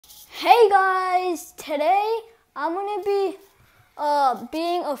Hey guys, today I'm gonna be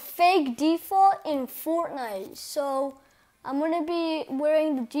being a fake default in Fortnite. So I'm gonna be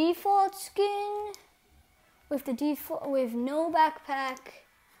wearing the default skin with no backpack,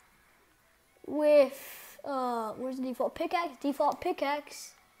 with where's the default pickaxe? Default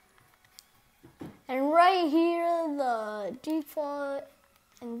pickaxe. And right here the default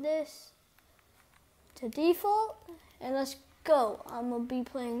and this to default, and let's go. I'm gonna be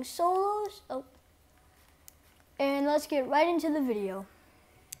playing solos. And let's get right into the video.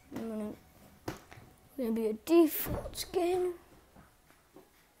 I'm gonna be a default skin.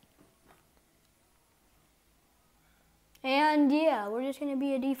 And yeah, we're just gonna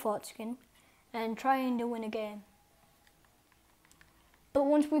be a default skin and trying to win a game. But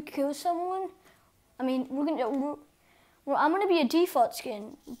once we kill someone, I'm gonna be a default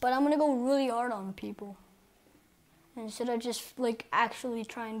skin, but I'm gonna go really hard on people. Instead of just like actually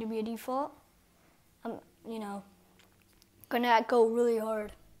trying to be a default, I'm, gonna go really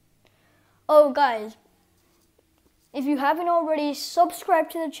hard. Oh guys, if you haven't already, subscribe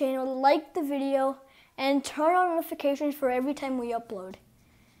to the channel, like the video, and turn on notifications for every time we upload.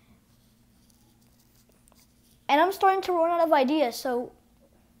 And I'm starting to run out of ideas, so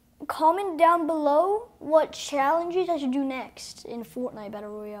comment down below what challenges I should do next in Fortnite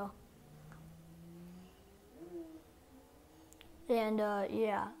Battle Royale. And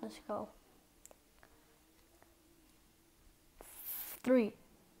yeah, let's go. 3,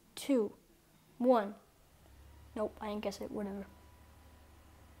 2, 1. Nope, I didn't guess it, whatever.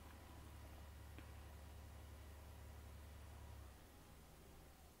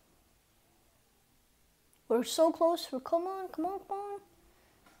 We're so close. Come on.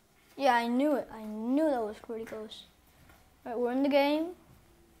 Yeah, I knew it. I knew that was pretty close. All right, we're in the game.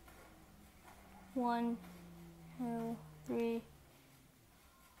 1, 2, 3.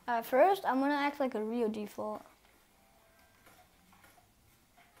 At first, I'm gonna act like a real default.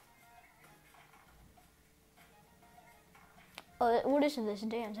 Oh, what is this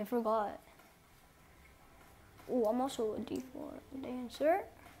dance? I forgot. Ooh, I'm also a default dancer.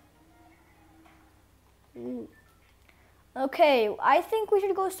 Ooh. Okay, I think we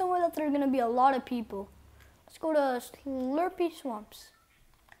should go somewhere that there's gonna be a lot of people. Let's go to Slurpy Swamps.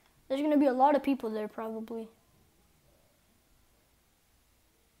 There's gonna be a lot of people there probably.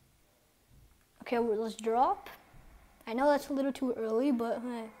 Okay, let's drop. I know that's a little too early, but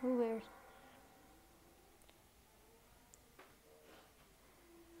hey, who cares?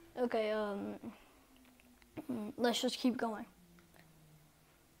 Okay, let's just keep going.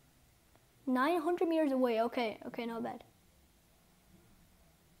 900 meters away, okay, not bad.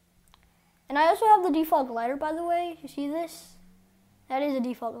 And I also have the default glider, by the way. You see this? That is a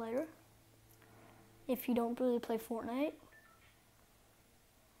default glider. If you don't really play Fortnite.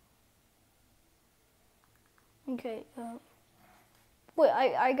 Okay, wait,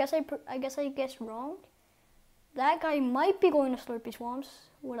 I guess I guessed wrong. That guy might be going to Slurpy Swamps.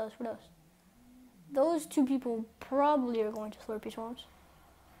 What else? Those two people probably are going to Slurpy Swamps.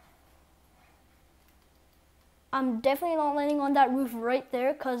 I'm definitely not landing on that roof right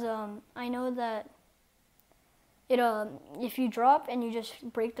there, cause I know that if you drop and you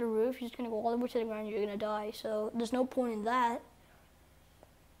just break the roof, you're just gonna go all the way to the ground and you're gonna die. So there's no point in that.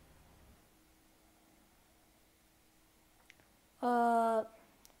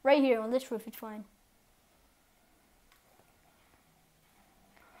 Right here on this roof, it's fine.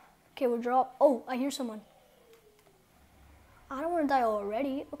 Okay, we'll drop. Oh, I hear someone. I don't want to die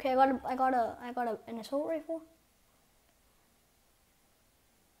already. Okay, I got an assault rifle.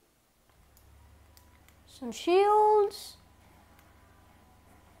 Some shields.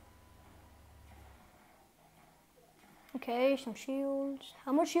 Okay, some shields.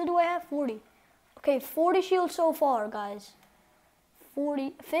 How much shield do I have? 40. Okay, 40 shields so far, guys.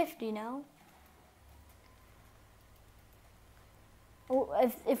 50 now. Oh,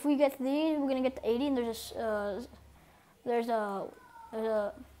 if we get these, we're gonna get the 80, and there's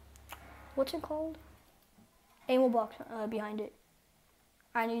a what's it called? Ammo box behind it.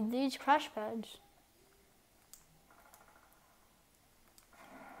 I need these crash pads.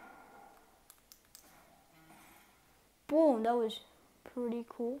 Boom, that was pretty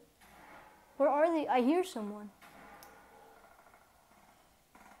cool. Where are they? I hear someone.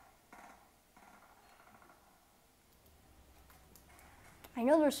 I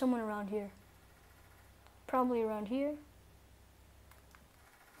know there's someone around here. Probably around here.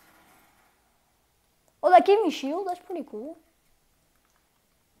 Oh, that gave me shield? That's pretty cool.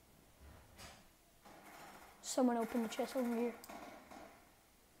 Someone opened the chest over here.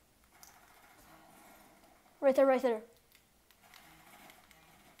 Right there.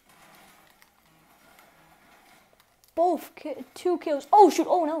 2 kills. Oh shoot!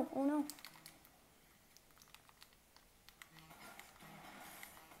 Oh no! Oh no!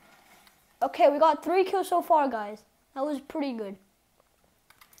 Okay, we got 3 kills so far, guys. That was pretty good.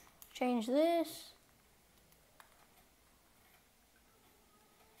 Change this.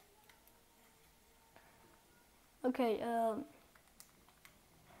 Okay,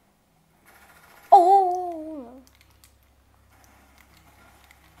 oh!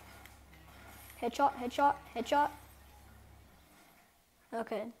 Headshot, headshot, headshot.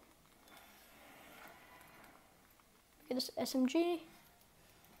 Okay. Get this SMG.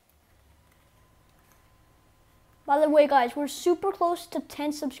 By the way, guys, we're super close to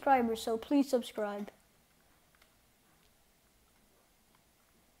 10 subscribers, so please subscribe.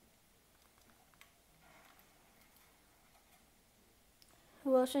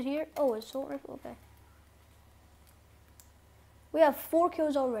 Who else is here? Oh, it's Assault Rifle, okay. We have 4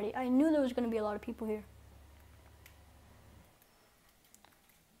 kills already. I knew there was going to be a lot of people here.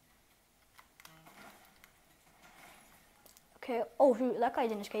 Okay, oh shoot, that guy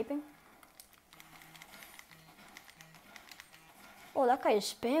isn't escaping. Oh, that guy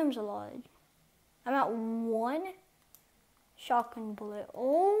spams a lot. I'm at 1 shotgun bullet.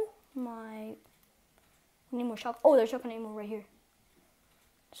 Oh my. We need more shotgun. Oh, there's shotgun ammo right here.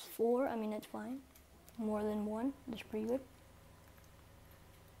 It's 4. I mean, that's fine. More than 1. That's pretty good.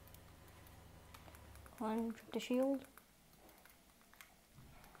 Come on, drink the shield.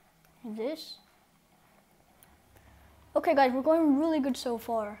 And this. Okay, guys, we're going really good so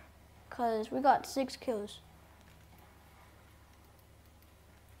far. Because we got 6 kills.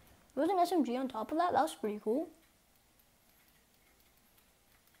 There was an SMG on top of that. That was pretty cool.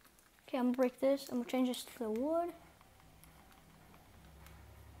 Okay, I'm gonna break this. I'm gonna change this to the wood.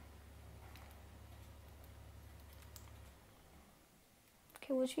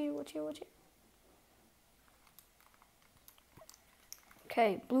 Okay, what's here? What's here? What's here?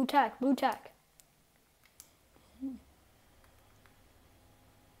 Okay, blue tack, blue tack.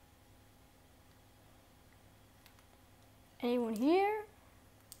 Anyone here?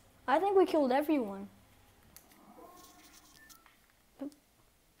 I think we killed everyone.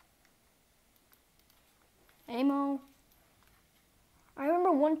 Ammo. I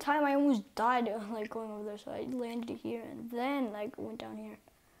remember one time I almost died like going over there, so I landed here and then like went down here.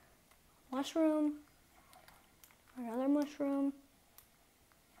 Mushroom. Another mushroom.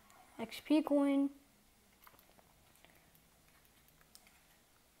 XP coin.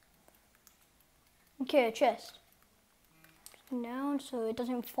 Okay, a chest. Down so it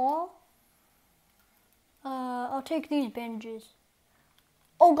doesn't fall. I'll take these bandages.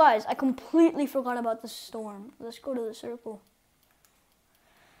 Oh guys, I completely forgot about the storm. Let's go to the circle.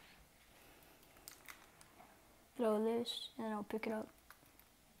 Throw this and then I'll pick it up.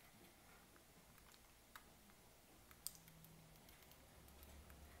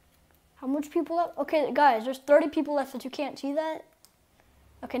 How much people left? Okay guys, there's 30 people left that you can't see that.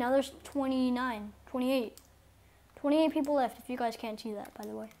 Okay, now there's 29, 28. 28 people left if you guys can't see that, by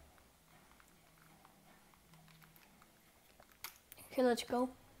the way. Okay, let's go.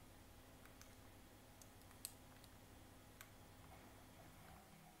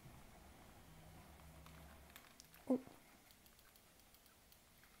 Oh.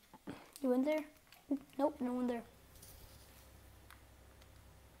 You in there? Nope, no one there.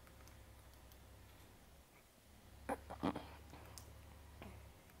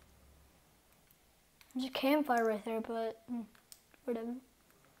 There's a campfire right there, but whatever.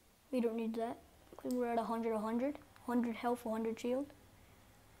 We don't need that. We're at 100 health, 100 shield.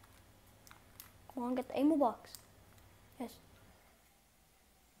 Come on, get the ammo box. Yes.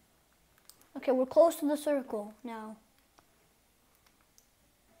 Okay, we're close to the circle now.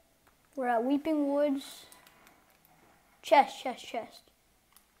 We're at Weeping Woods. Chest, chest, chest.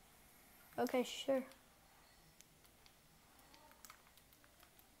 Okay, sure.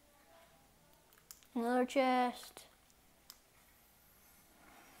 Another chest.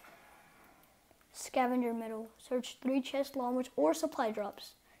 Scavenger medal. Search 3 chest lawnmowers or supply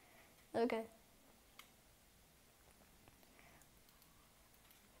drops. Okay.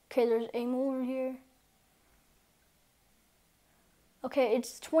 Okay, there's ammo over here. Okay,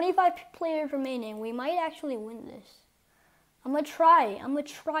 it's 25 players remaining. We might actually win this. I'm gonna try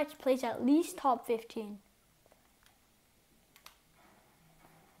to place at least top 15.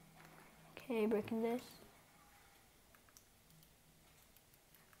 Okay, breaking this.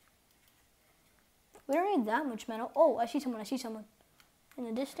 We don't need that much metal. Oh, I see someone in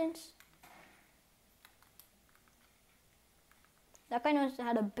the distance. That guy knows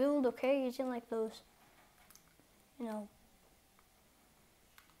how to build, okay? He's in like those, you know.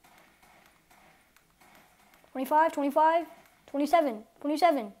 25, 25, 27,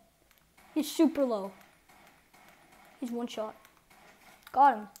 27. He's super low. He's one shot.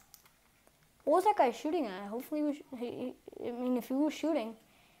 Got him. What was that guy shooting at? Hopefully, I mean, if he was shooting,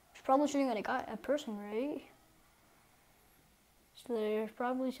 he was probably shooting at a person, right? So there's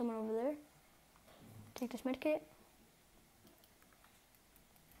probably someone over there. Take this medkit.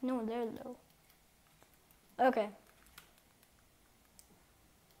 No one there though. Okay.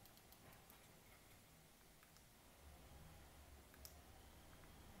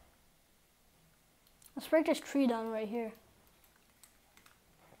 Let's break this tree down right here.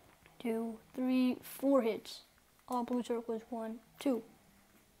 2, 3, 4 hits. All blue circles. 1, 2.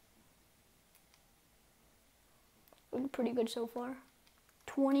 Looking pretty good so far.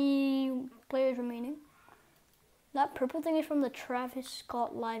 20 players remaining. That purple thing is from the Travis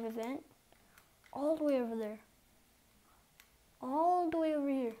Scott live event. All the way over there. All the way over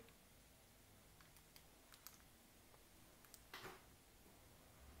here.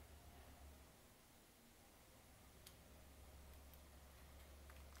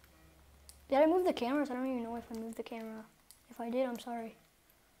 Did I move the cameras? I don't even know if I moved the camera. If I did, I'm sorry.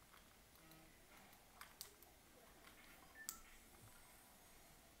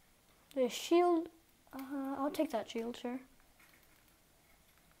 The shield, I'll take that shield, sure.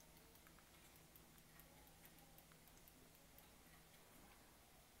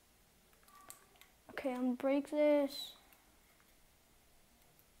 Okay, I'm gonna break this.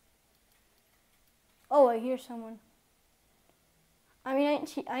 Oh, I hear someone. I mean,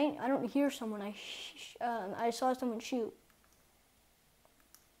 I don't hear someone. I saw someone shoot.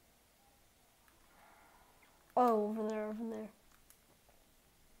 Oh, over there, over there.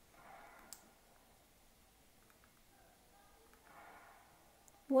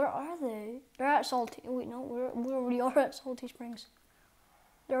 Where are they? They're at Salty. Wait, no, we already are at Salty Springs.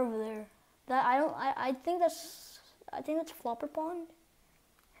 They're over there. I think that's Flopper Pond.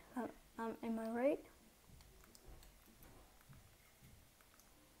 Am I right?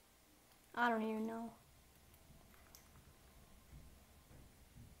 I don't even know.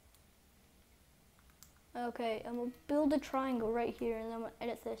 Okay, I'm gonna build a triangle right here, and then I'm gonna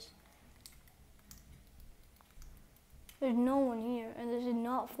edit this. There's no one here, and this is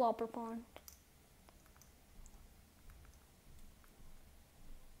not Flopper Pond.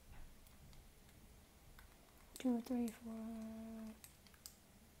 Two, three, four.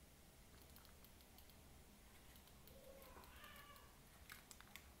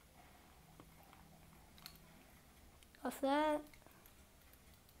 Off that.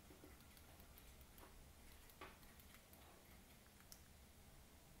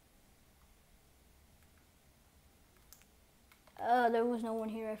 There was no one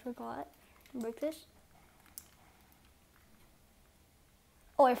here, I forgot. Break this.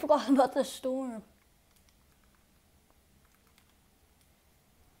 Oh, I forgot about the storm.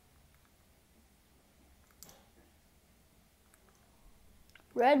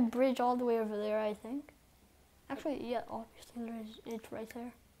 Red bridge all the way over there, I think. Actually, yeah, obviously there is. It's right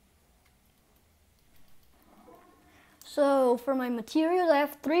there. So for my materials, I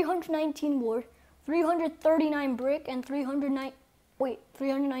have 319 wood, 339 brick, and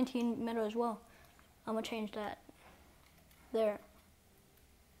 319 metal as well. I'm gonna change that. There.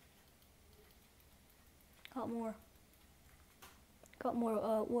 Got more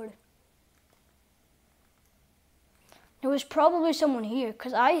wood. There was probably someone here,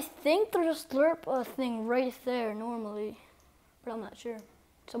 because I think there's a slurp thing right there normally, but I'm not sure.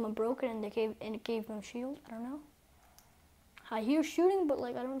 Someone broke it and it gave them shield. I don't know. I hear shooting, but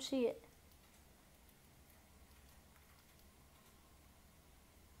like I don't see it.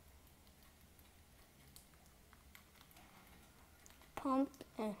 Pump,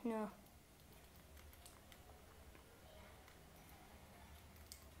 no.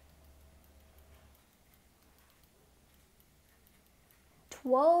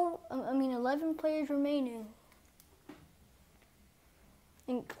 I mean 11 players remaining.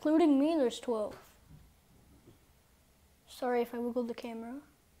 Including me, there's 12. Sorry if I wiggled the camera.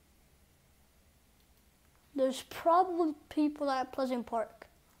 There's probably people at Pleasant Park.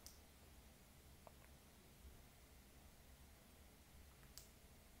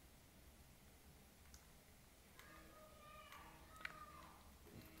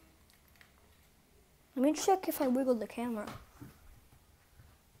 Let me check if I wiggled the camera.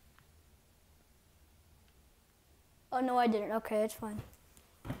 Oh, no, I didn't. Okay, it's fine.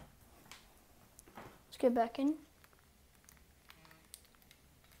 Let's get back in.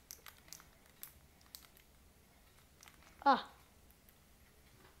 Ah.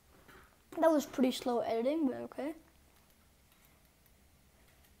 That was pretty slow editing, but okay.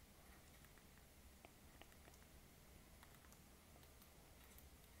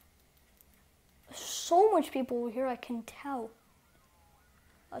 so much people here, I can tell.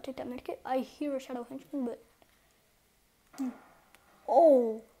 I'll take that medkit. I hear a shadow henchman, but...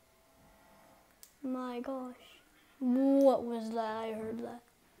 Oh! My gosh. What was that? I heard that.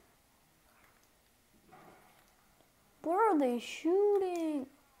 Where are they shooting?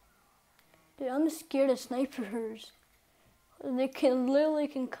 Dude, I'm scared of snipers. They can literally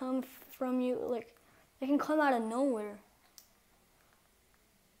come from you, like, they can come out of nowhere.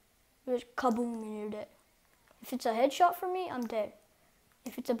 Just kaboom and you're dead. If it's a headshot for me, I'm dead.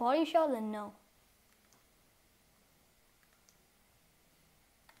 If it's a body shot, then no.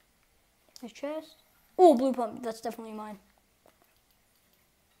 His chest. Oh, blue pump. That's definitely mine.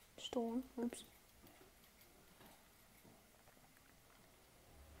 Storm. Oops.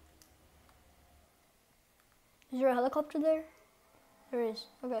 Is there a helicopter there? There is.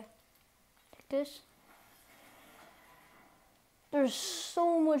 Okay. Take this. There's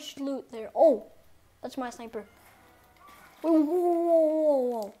so much loot there. Oh, that's my sniper. Whoa, whoa, whoa, whoa,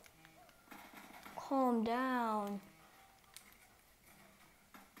 whoa. Calm down.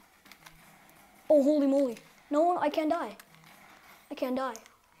 Oh, holy moly. No, I can't die. I can't die.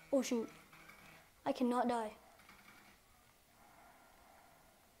 Oh, shoot. I cannot die.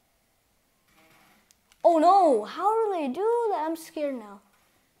 Oh, no. How do they do that? I'm scared now.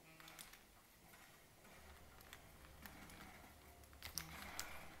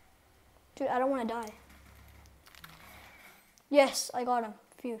 Dude, I don't want to die. Yes, I got him.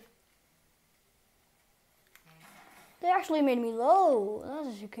 Phew. They actually made me low.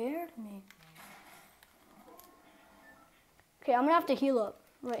 That scared me. Okay, I'm gonna have to heal up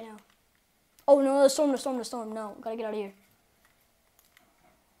right now. Oh no, the storm. No, gotta get out of here.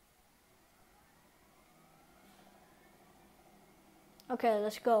 Okay,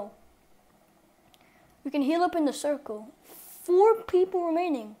 let's go. We can heal up in the circle. 4 people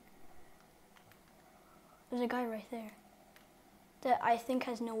remaining. There's a guy right there that I think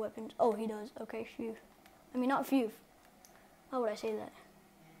has no weapons. Oh, he does. Okay, phew. I mean, not phew. How would I say that?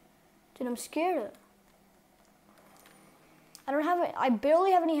 Dude, I'm scared. I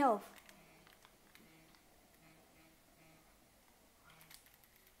barely have any health.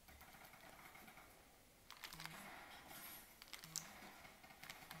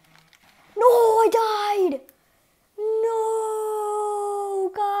 No, I died.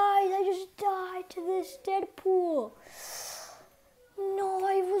 No, guys, I just died to this Deadpool. No,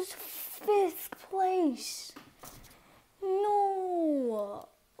 I was 5th place. No.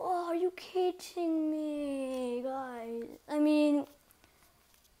 Oh, are you kidding me, guys? I mean,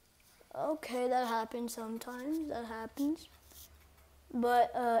 okay, that happens sometimes. That happens.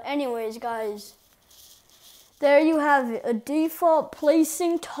 But anyways, guys, there you have it. A default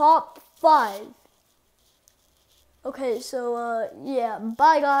placing top 5. Okay, so yeah,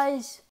 bye, guys.